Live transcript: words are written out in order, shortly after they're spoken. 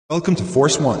Welcome to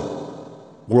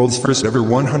Force1, world's first ever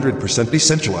 100%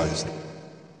 decentralized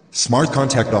smart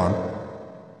contract on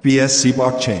BSC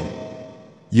blockchain.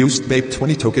 Used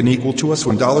BAPE20 token equal to us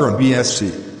 $1 on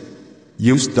BSC.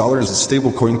 Used dollar as a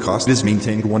stablecoin, cost is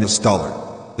maintained $1 US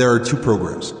dollar. There are two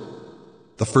programs.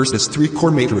 The first is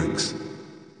 3-core matrix,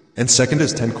 and second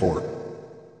is 10-core.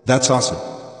 That's awesome.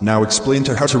 Now explain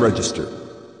to how to register.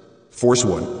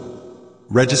 Force1.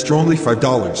 Register only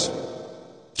 $5.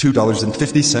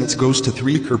 $2.50 goes to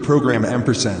 3-core program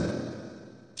ampersand.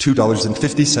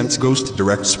 $2.50 goes to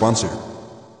direct sponsor.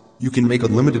 You can make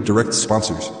unlimited direct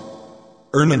sponsors.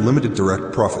 Earn unlimited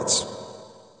direct profits.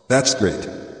 That's great.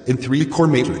 In 3-core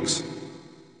matrix.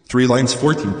 3 lines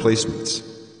 14 placements.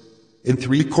 In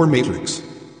 3-core matrix.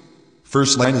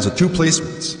 First line is a 2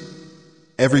 placements.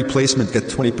 Every placement get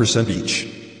 20% each.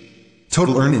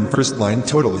 Total earn in first line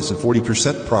total is a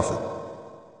 40% profit.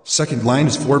 Second line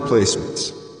is 4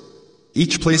 placements.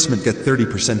 Each placement get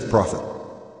 30% profit.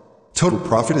 Total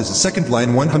profit is a second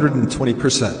line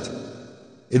 120%.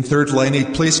 In third line 8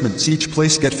 placements, each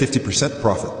place get 50%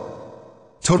 profit.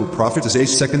 Total profit is a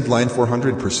second line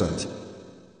 400%.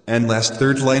 And last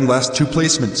third line last 2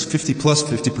 placements 50 plus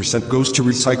 50% goes to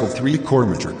recycle 3-core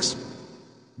matrix.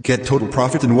 Get total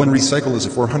profit in 1 recycle is a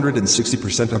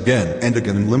 460% again and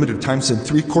again in limited times in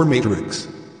 3-core matrix.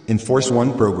 In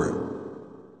Force1 program.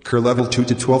 Core level 2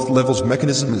 to 12th levels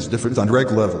mechanism is different on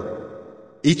reg level.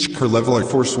 Each core level of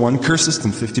Force1 core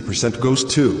system 50% goes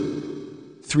to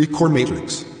 3-core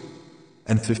matrix.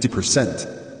 And 50%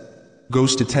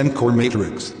 goes to 10-core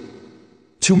matrix.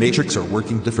 2 matrix are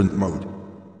working different mode.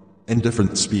 And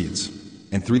different speeds.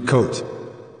 And 3-core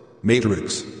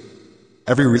matrix.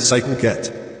 Every recycle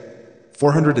get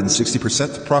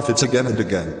 460% profits again and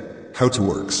again. How to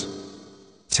works.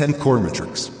 10-core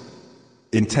matrix.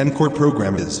 In 10-core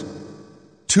program is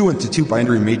 2 into 2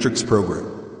 binary matrix program.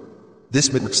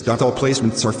 This matrix all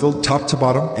placements are filled top to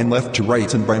bottom and left to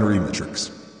right in binary matrix.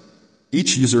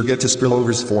 Each user get to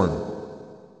spillovers form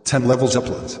 10 levels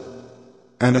uploads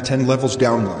and a 10 levels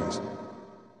downlines.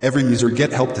 Every user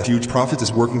get help the huge profit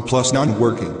is working plus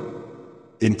non-working.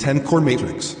 In 10-core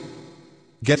matrix,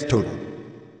 get total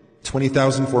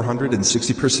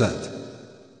 20,460%.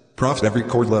 Profit every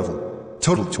core level,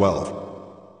 total 12.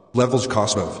 Levels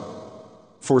cost of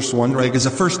Force1 reg is a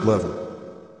first level,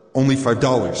 only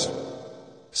 $5.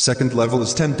 Second level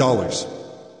is $10.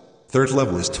 Third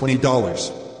level is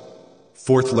 $20.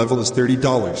 Fourth level is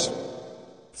 $30.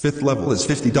 Fifth level is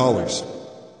 $50.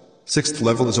 Sixth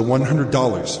level is a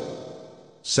 $100.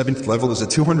 Seventh level is a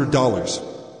 $200.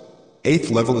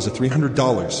 Eighth level is a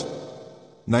 $300.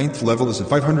 Ninth level is a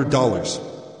 $500.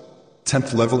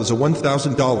 10th level is a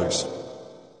 $1,000.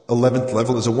 11th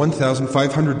level is a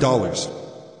 $1,500.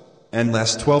 And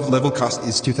last 12th level cost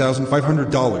is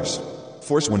 $2,500.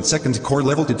 Force1 second core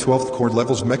level to 12th core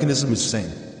levels mechanism is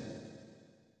same.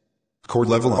 Core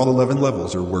level all 11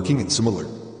 levels are working and similar.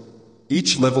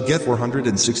 Each level get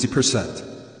 460%.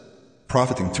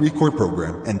 Profiting 3-core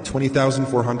program and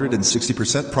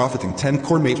 20,460% profiting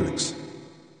 10-core matrix.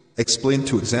 Explain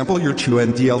to example your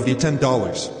𝐭𝐮𝐲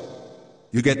 $10.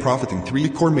 You get profiting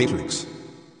 3-core matrix.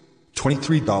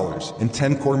 $23 in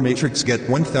 10-core matrix get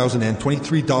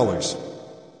 $1,023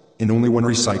 in only 1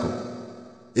 recycle.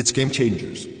 It's game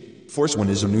changers. Force1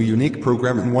 is a new unique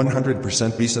program and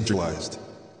 100% decentralized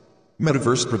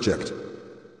metaverse project.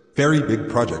 Very big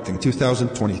project in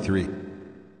 2023.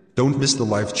 Don't miss the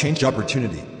life change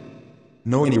opportunity.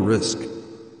 No any risk.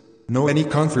 No any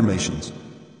confirmations.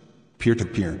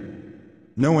 Peer-to-peer.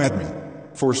 No admin.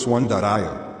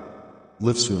 Force1.io.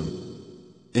 Live soon.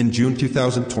 In June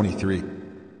 2023.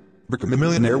 Become a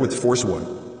millionaire with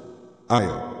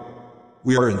Force1.io.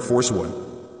 We are in Force1.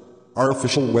 Our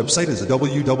official website is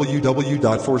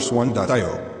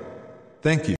www.force1.io.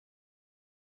 Thank you.